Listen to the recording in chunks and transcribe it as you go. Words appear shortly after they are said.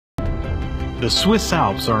The Swiss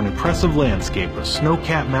Alps are an impressive landscape of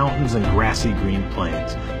snow-capped mountains and grassy green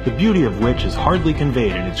plains, the beauty of which is hardly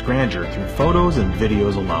conveyed in its grandeur through photos and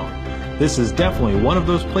videos alone. This is definitely one of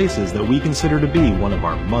those places that we consider to be one of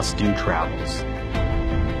our must-do travels.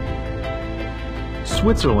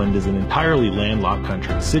 Switzerland is an entirely landlocked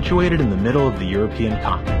country situated in the middle of the European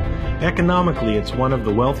continent. Economically, it's one of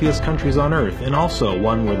the wealthiest countries on Earth, and also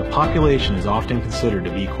one where the population is often considered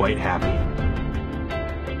to be quite happy.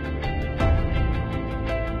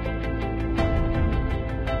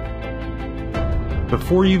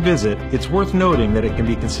 Before you visit, it's worth noting that it can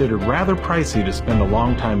be considered rather pricey to spend a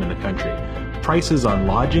long time in the country. Prices on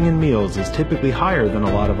lodging and meals is typically higher than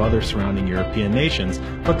a lot of other surrounding European nations,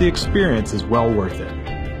 but the experience is well worth it.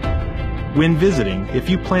 When visiting, if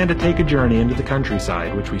you plan to take a journey into the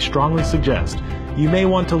countryside, which we strongly suggest, you may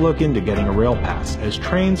want to look into getting a rail pass, as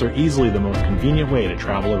trains are easily the most convenient way to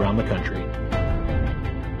travel around the country.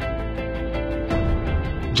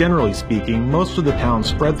 Generally speaking, most of the towns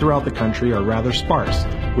spread throughout the country are rather sparse,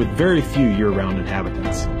 with very few year-round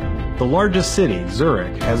inhabitants. The largest city,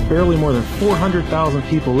 Zurich, has barely more than 400,000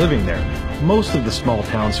 people living there. Most of the small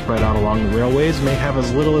towns spread out along the railways may have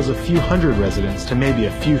as little as a few hundred residents to maybe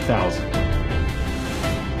a few thousand.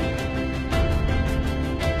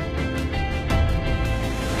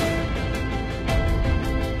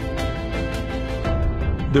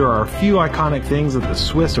 There are a few iconic things that the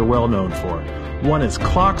Swiss are well known for. One is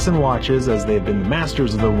clocks and watches, as they have been the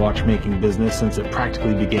masters of the watchmaking business since it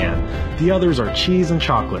practically began. The others are cheese and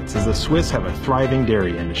chocolates, as the Swiss have a thriving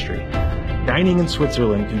dairy industry. Dining in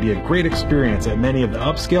Switzerland can be a great experience at many of the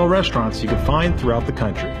upscale restaurants you can find throughout the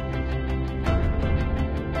country.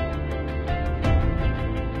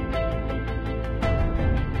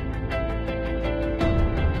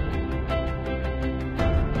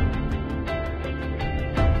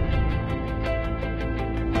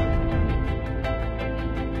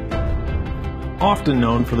 Often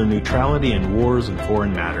known for their neutrality in wars and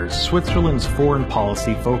foreign matters, Switzerland's foreign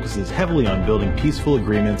policy focuses heavily on building peaceful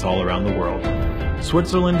agreements all around the world.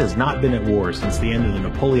 Switzerland has not been at war since the end of the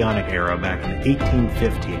Napoleonic era back in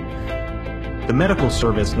 1815. The medical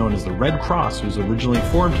service known as the Red Cross was originally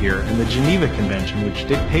formed here, and the Geneva Convention, which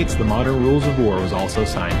dictates the modern rules of war, was also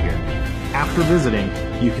signed here. After visiting,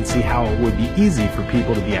 you can see how it would be easy for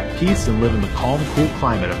people to be at peace and live in the calm, cool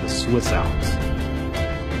climate of the Swiss Alps.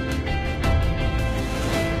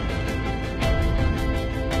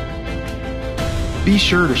 Be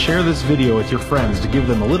sure to share this video with your friends to give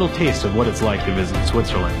them a little taste of what it's like to visit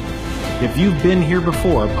Switzerland. If you've been here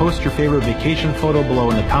before, post your favorite vacation photo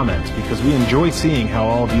below in the comments, because we enjoy seeing how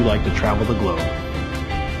all of you like to travel the globe.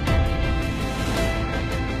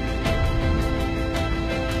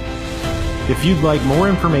 If you'd like more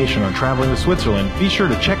information on traveling to Switzerland, be sure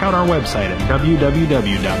to check out our website at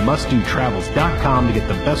www.mustdotravels.com to get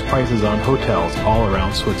the best prices on hotels all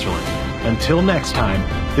around Switzerland. Until next time,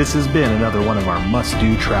 this has been another one of our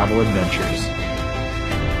must-do travel adventures.